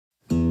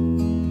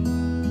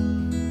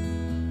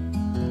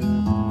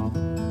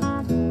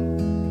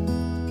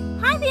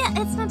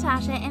it's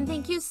Natasha and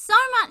thank you so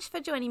much for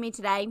joining me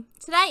today.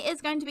 Today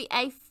is going to be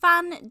a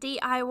fun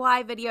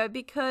DIY video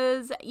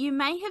because you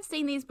may have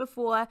seen these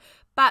before,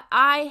 but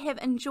I have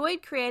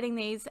enjoyed creating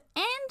these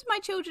and my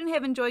children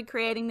have enjoyed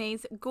creating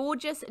these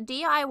gorgeous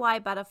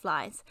DIY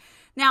butterflies.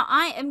 Now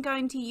I am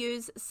going to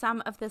use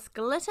some of this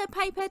glitter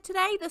paper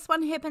today. This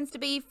one happens to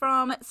be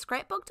from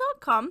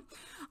scrapbook.com.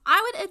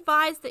 I would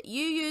advise that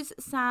you use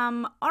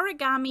some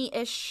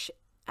origami-ish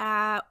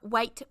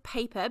weight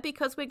paper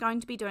because we're going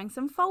to be doing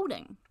some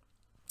folding.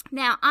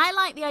 Now I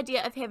like the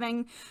idea of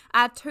having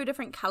two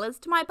different colors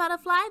to my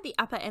butterfly, the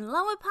upper and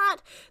lower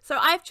part, so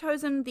I've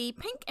chosen the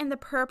pink and the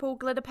purple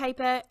glitter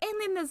paper, and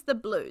then there's the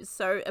blues,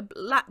 so a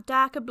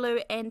darker blue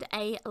and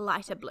a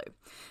lighter blue.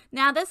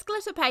 Now this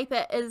glitter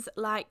paper is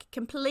like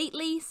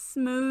completely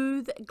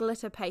smooth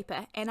glitter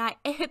paper and I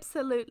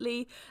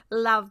absolutely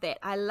love that.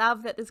 I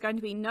love that there's going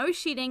to be no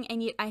shedding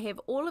and yet I have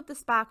all of the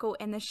sparkle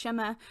and the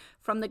shimmer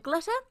from the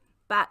glitter,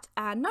 but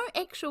no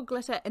actual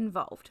glitter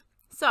involved.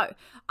 So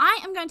I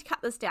am going to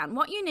cut this down.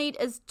 What you need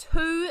is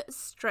 2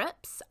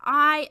 strips.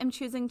 I am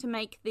choosing to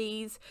make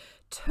these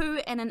 2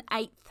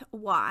 1/8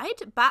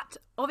 wide, but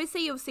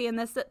obviously you'll see in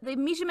this that the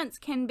measurements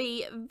can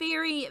be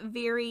very,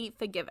 very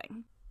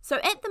forgiving. So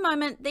at the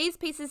moment, these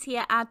pieces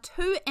here are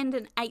 2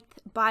 1/8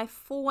 by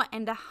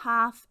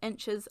 4.5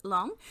 inches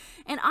long,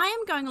 and I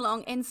am going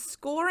along and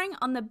scoring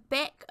on the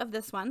back of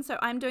this one. So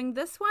I'm doing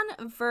this one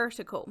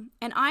vertical,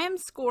 and I am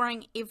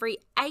scoring every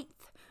 1/8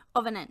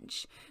 of an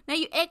inch. Now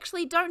you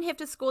actually don't have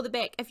to score the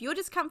back. If you're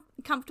just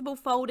comfortable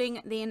folding,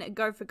 then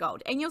go for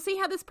gold. And you'll see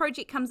how this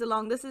project comes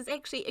along. This is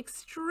actually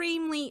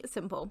extremely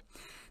simple.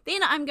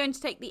 Then I'm going to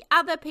take the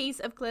other piece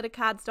of glitter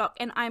cardstock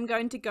and I'm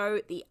going to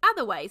go the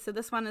other way. So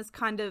this one is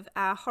kind of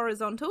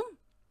horizontal.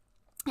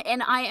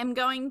 And I am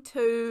going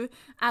to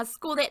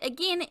score that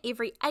again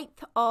every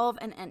 1/8 of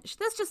an inch.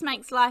 This just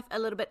makes life a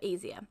little bit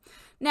easier.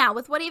 Now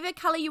with whatever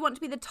color you want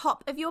to be the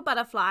top of your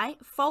butterfly,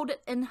 fold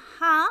it in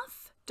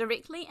half.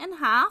 Directly in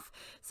half.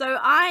 So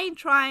I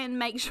try and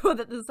make sure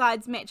that the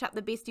sides match up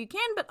the best you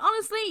can, but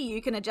honestly you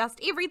can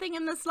adjust everything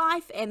in this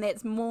life and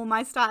that's more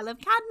my style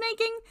of card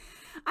making.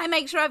 I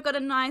make sure I've got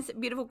a nice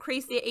beautiful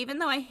crease there. Even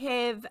though I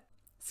have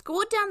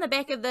scored down the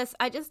back of this,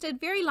 I just did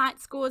very light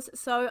scores,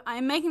 so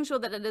I'm making sure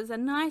that it is a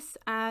nice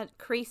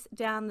crease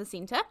down the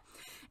center.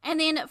 And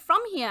then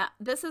from here,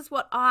 this is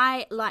what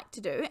I like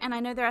to do, and I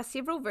know there are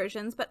several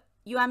versions, but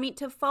you are meant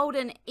to fold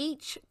in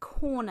each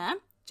corner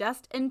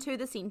just into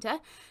the center.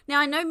 Now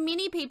I know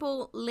many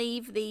people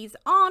leave these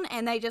on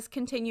and they just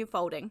continue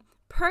folding.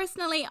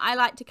 Personally, I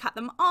like to cut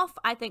them off.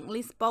 I think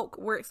less bulk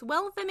works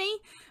well for me.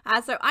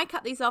 So I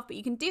cut these off, but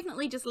you can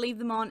definitely just leave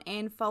them on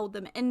and fold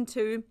them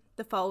into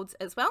the folds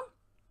as well.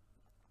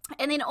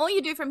 And then all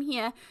you do from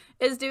here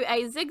is do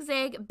a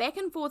zigzag back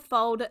and forth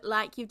fold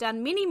like you've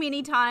done many,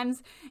 many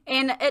times.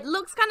 And it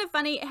looks kind of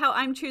funny how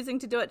I'm choosing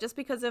to do it just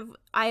because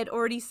I had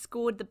already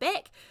scored the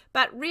back.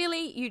 But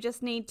really, you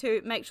just need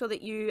to make sure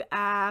that you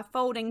are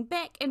folding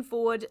back and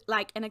forward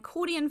like an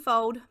accordion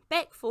fold,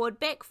 back,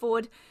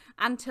 forward,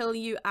 until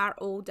you are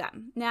all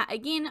done. Now,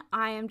 again,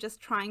 I am just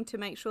trying to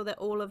make sure that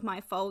all of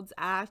my folds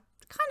are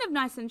kind of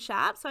nice and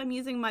sharp, so I'm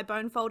using my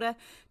bone folder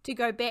to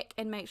go back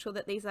and make sure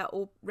that these are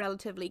all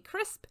relatively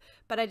crisp,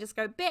 but I just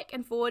go back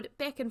and forward,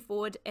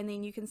 and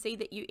then you can see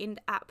that you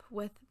end up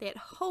with that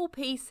whole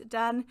piece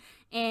done.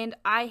 And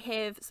I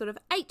have sort of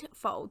 8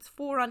 folds,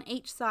 4 on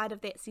each side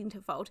of that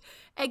center fold.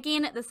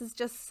 Again, this is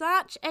just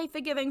such a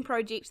forgiving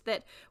project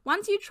that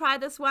once you try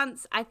this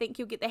once, I think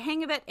you'll get the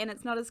hang of it, and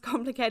it's not as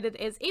complicated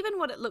as even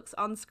what it looks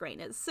on screen.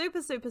 It's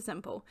super, super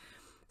simple.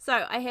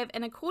 So I have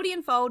an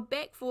accordion fold,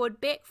 back,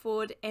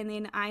 forward, and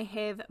then I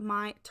have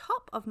my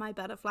top of my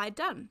butterfly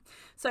done.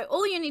 So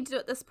all you need to do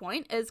at this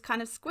point is kind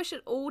of squish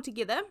it all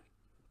together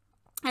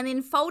and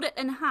then fold it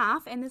in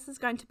half, and this is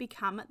going to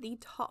become the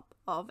top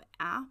of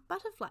our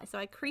butterfly. So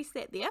I crease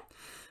that there.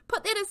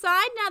 Put that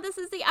aside. Now this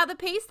is the other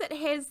piece that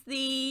has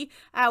the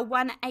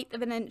 1/8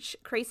 of an inch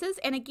creases,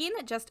 and again,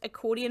 just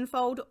accordion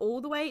fold all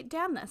the way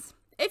down this.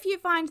 If you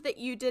find that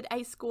you did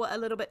a score a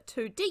little bit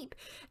too deep,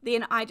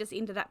 then I just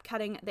ended up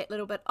cutting that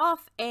little bit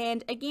off.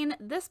 And again,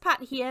 this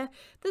part here,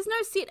 there's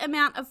no set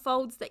amount of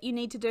folds that you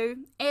need to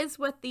do. As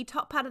with the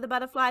top part of the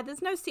butterfly,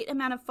 there's no set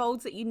amount of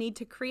folds that you need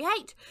to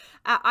create.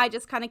 I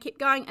just kind of kept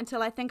going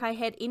until I think I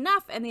had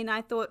enough, and then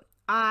I thought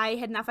I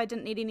had enough, I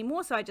didn't need any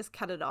more, so I just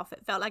cut it off.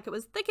 It felt like it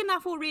was thick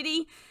enough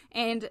already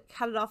and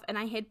cut it off, and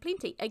I had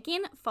plenty.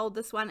 Again, fold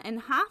this one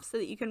in half so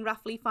that you can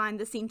roughly find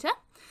the center.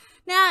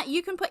 Now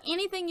you can put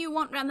anything you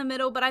want around the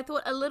middle, but I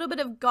thought a little bit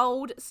of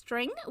gold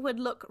string would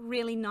look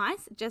really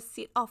nice. Just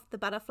set off the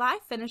butterfly,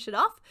 finish it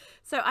off.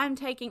 So I'm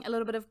taking a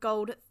little bit of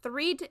gold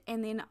thread,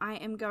 and then I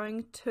am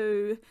going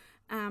to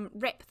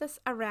wrap this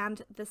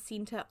around the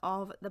center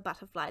of the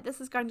butterfly. This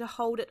is going to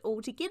hold it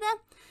all together.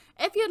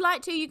 If you'd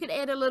like to, you could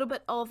add a little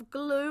bit of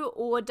glue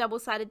or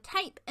double-sided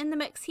tape in the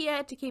mix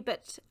here to keep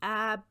it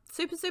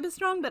super, super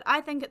strong, but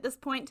I think at this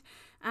point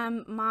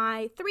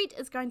my thread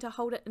is going to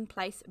hold it in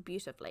place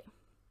beautifully.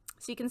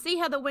 So you can see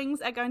how the wings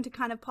are going to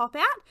kind of pop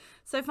out.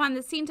 So find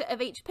the center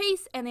of each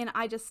piece and then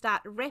I just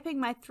start wrapping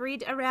my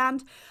thread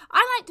around.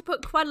 I like to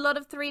put quite a lot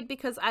of thread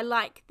because I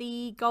like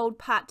the gold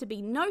part to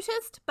be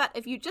noticed, but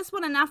if you just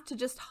want enough to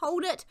just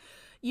hold it,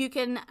 you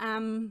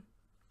can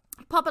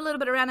pop a little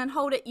bit around and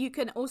hold it. You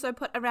can also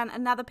put around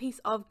another piece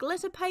of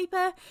glitter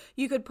paper.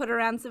 You could put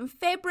around some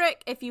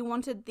fabric. If you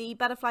wanted the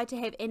butterfly to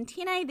have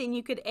antennae, then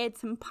you could add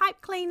some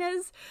pipe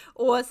cleaners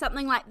or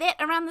something like that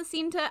around the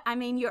center. I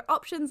mean, your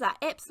options are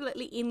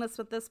absolutely endless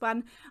with this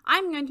one.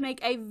 I'm going to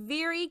make a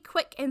very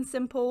quick and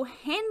simple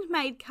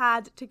handmade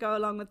card to go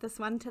along with this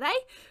one today,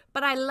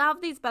 but I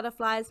love these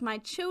butterflies. My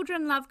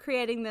children love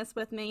creating this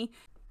with me.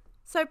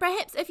 So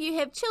perhaps if you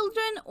have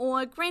children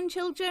or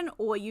grandchildren,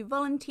 or you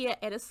volunteer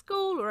at a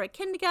school or a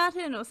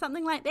kindergarten or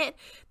something like that,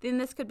 then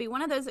this could be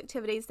one of those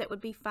activities that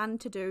would be fun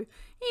to do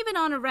even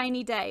on a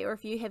rainy day or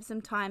if you have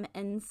some time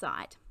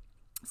inside.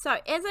 So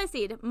as I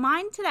said,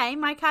 my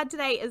card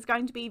today is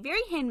going to be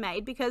very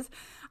handmade because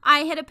I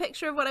had a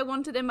picture of what I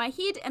wanted in my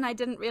head and I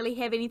didn't really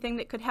have anything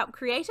that could help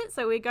create it,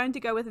 so we're going to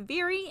go with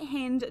very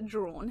hand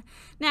drawn.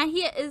 Now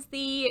here is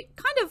the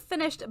kind of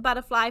finished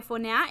butterfly for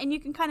now, and you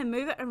can kind of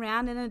move it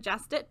around and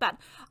adjust it, but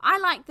I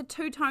like the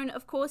two-tone.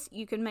 Of course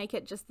you can make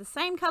it just the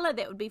same color,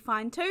 that would be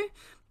fine too,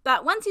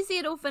 but once you see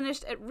it all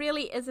finished, it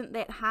really isn't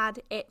that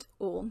hard at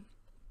all.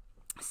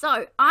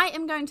 So I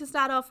am going to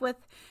start off with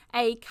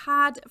a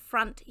card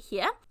front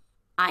here.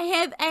 I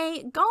have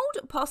a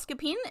gold POSCA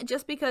pen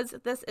just because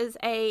this is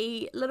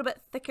a little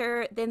bit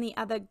thicker than the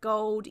other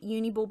gold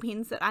Uniball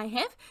pens that I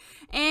have,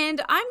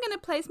 and I'm going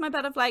to place my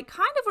butterfly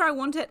kind of where I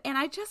want it, and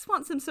I just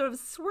want some sort of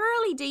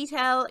swirly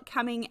detail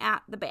coming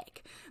out the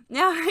back.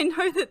 Now I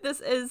know that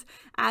this is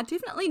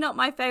definitely not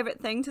my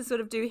favorite thing to sort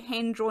of do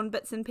hand drawn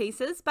bits and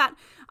pieces, but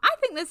I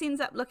think this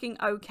ends up looking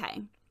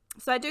okay.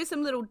 So I do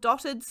some little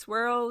dotted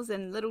swirls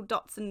and little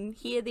dots in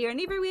here, there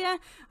and everywhere.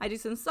 I do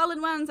some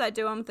solid ones. I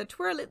do them with a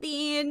twirl at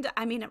the end.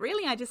 I mean,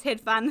 really, I just had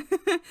fun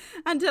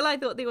until I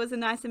thought there was a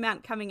nice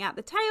amount coming out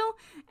the tail.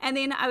 And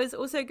then I was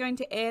also going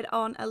to add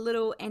on a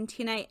little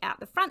antennae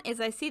out the front.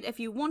 As I said, if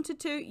you wanted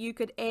to, you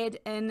could add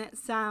in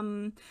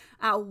some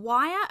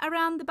wire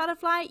around the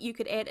butterfly. You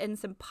could add in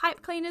some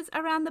pipe cleaners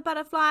around the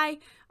butterfly.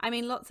 I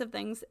mean, lots of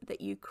things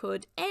that you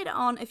could add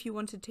on if you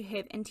wanted to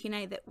have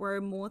antennae that were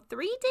more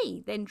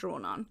 3D than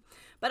drawn on.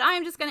 But I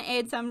am just going to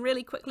add some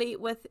really quickly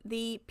with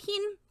the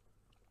pen.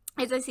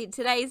 As I said,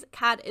 today's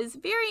card is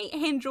very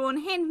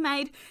hand-drawn,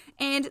 handmade,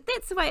 and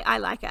that's the way I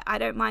like it. I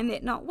don't mind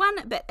that not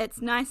one, but it's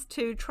nice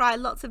to try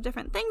lots of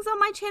different things on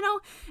my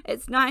channel.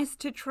 It's nice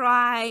to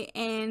try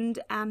and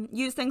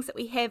use things that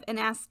we have in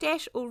our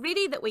stash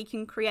already that we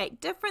can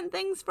create different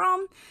things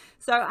from.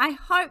 So I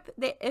hope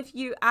that if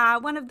you are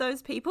one of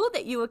those people,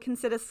 that you will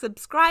consider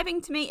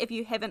subscribing to me if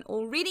you haven't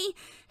already.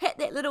 Hit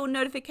that little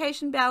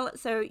notification bell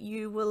so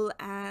you will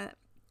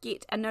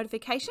get a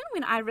notification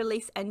when I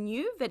release a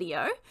new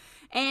video.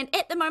 And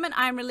at the moment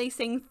I'm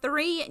releasing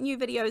 3 new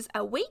videos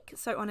a week,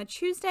 so on a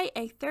Tuesday,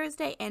 a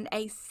Thursday and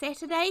a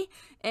Saturday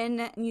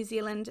in New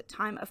Zealand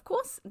time, of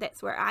course.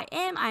 That's where I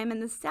am. I am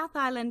in the South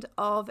Island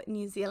of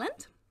New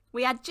Zealand.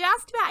 We are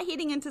just about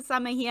heading into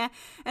summer here,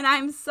 and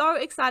I'm so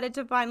excited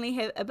to finally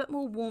have a bit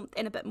more warmth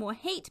and a bit more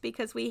heat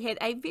because we had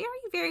a very,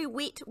 very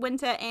wet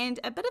winter and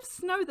a bit of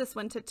snow this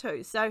winter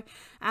too. So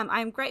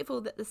I'm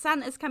grateful that the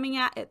sun is coming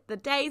out. The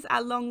days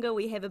are longer.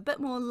 We have a bit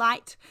more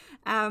light,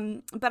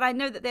 but I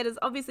know that that is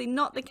obviously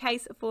not the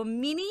case for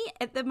many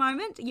at the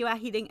moment. You are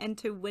heading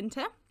into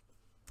winter.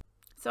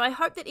 So I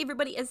hope that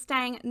everybody is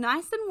staying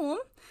nice and warm.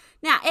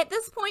 Now at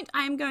this point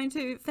I'm going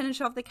to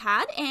finish off the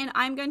card, and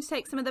I'm going to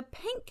take some of the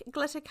pink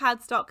glitter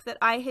cardstock that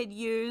I had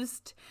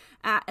used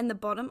in the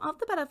bottom of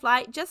the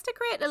butterfly just to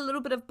create a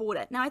little bit of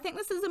border. Now I think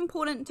this is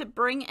important to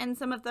bring in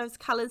some of those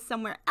colors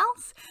somewhere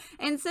else,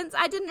 and since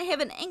I didn't have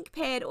an ink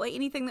pad or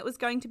anything that was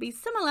going to be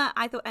similar,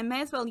 I thought I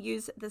may as well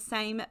use the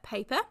same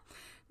paper.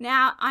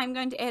 Now I'm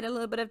going to add a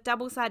little bit of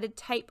double-sided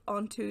tape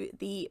onto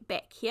the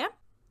back here.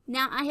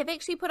 Now I have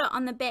actually put it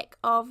on the back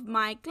of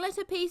my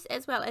glitter piece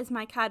as well as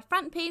my card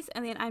front piece,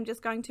 and then I'm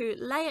just going to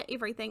layer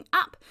everything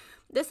up.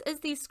 This is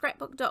the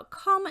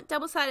scrapbook.com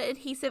double-sided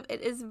adhesive. It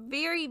is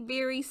very,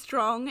 very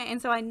strong,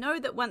 and so I know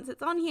that once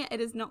it's on here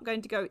it is not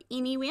going to go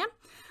anywhere.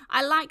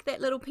 I like that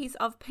little piece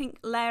of pink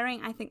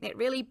layering. I think that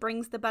really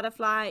brings the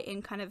butterfly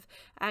and kind of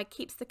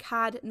keeps the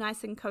card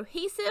nice and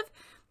cohesive.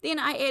 Then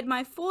I add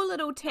my 4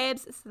 little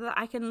tabs so that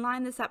I can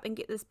line this up and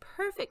get this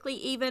perfectly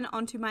even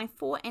onto my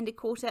 4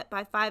 1/4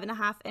 by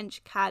 5.5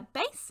 inch card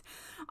base.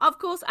 Of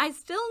course, I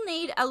still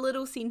need a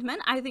little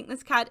sentiment. I think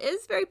this card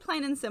is very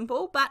plain and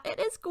simple, but it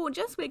is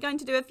gorgeous. We're going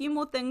to do a few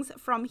more things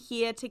from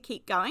here to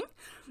keep going.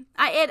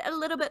 I add a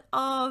little bit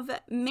of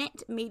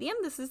matte medium.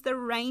 This is the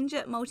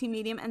Ranger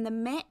Multi-Medium and the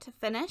matte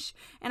finish,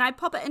 and I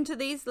pop it into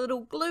these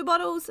little glue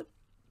bottles.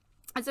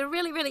 It's a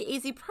really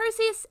easy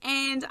process,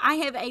 and I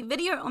have a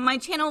video on my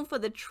channel for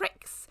the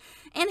tricks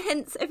and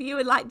hints if you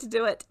would like to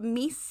do it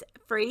mess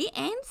free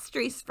and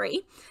stress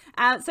free.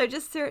 So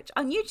just search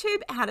on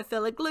YouTube how to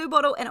fill a glue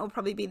bottle and it will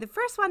probably be the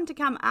first one to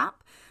come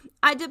up.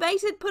 I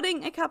debated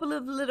putting a couple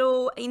of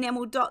little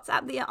enamel dots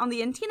up there on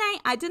the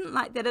antennae. I didn't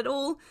like that at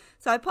all,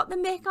 so I put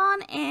them back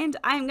on, and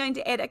I'm going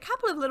to add a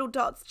couple of little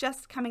dots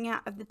just coming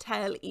out of the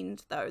tail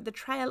end though, the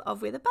trail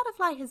of where the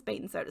butterfly has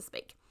been, so to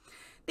speak.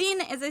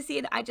 Then, as I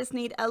said, I just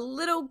need a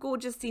little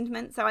gorgeous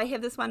sentiment. So I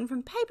have this one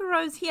from Paper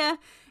Rose here,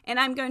 and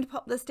I'm going to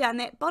pop this down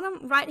that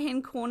bottom right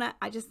hand corner.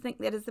 I just think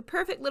that is the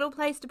perfect little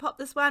place to pop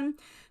this one.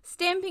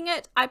 Stamping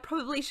it, I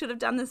probably should have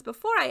done this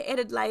before I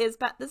added layers,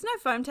 but there's no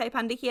foam tape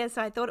under here,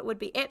 so I thought it would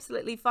be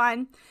absolutely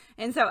fine.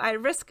 And so I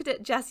risked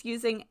it just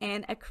using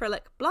an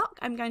acrylic block.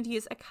 I'm going to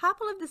use a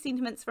couple of the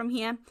sentiments from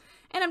here,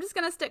 and I'm just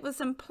going to stick with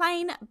some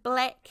plain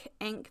black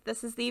ink.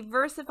 This is the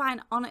VersaFine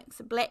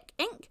Onyx Black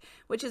ink,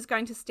 which is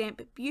going to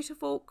stamp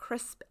beautiful,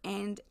 crisp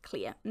and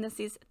clear. And this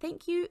says,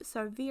 thank you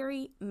so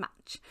very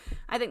much.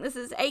 I think this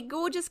is a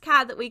gorgeous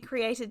card that we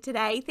created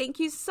today. Thank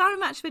you so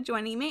much for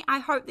joining me. I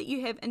hope that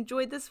you have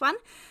enjoyed this one.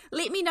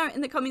 Let me know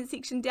in the comment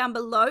section down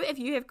below if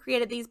you have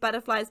created these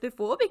butterflies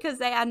before, because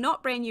they are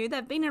not brand new.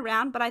 They've been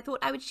around, but I thought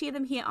I would share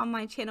them here on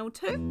my channel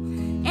too.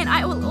 And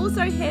I will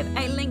also have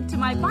a link to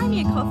my Buy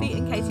Me a Coffee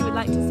in case you would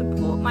like to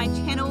support my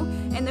channel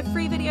and the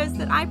free videos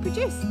that I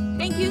produce.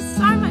 Thank you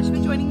so much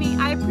for joining me.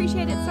 I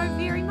appreciate it so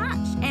very much,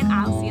 and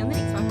I'll see you on the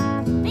next one.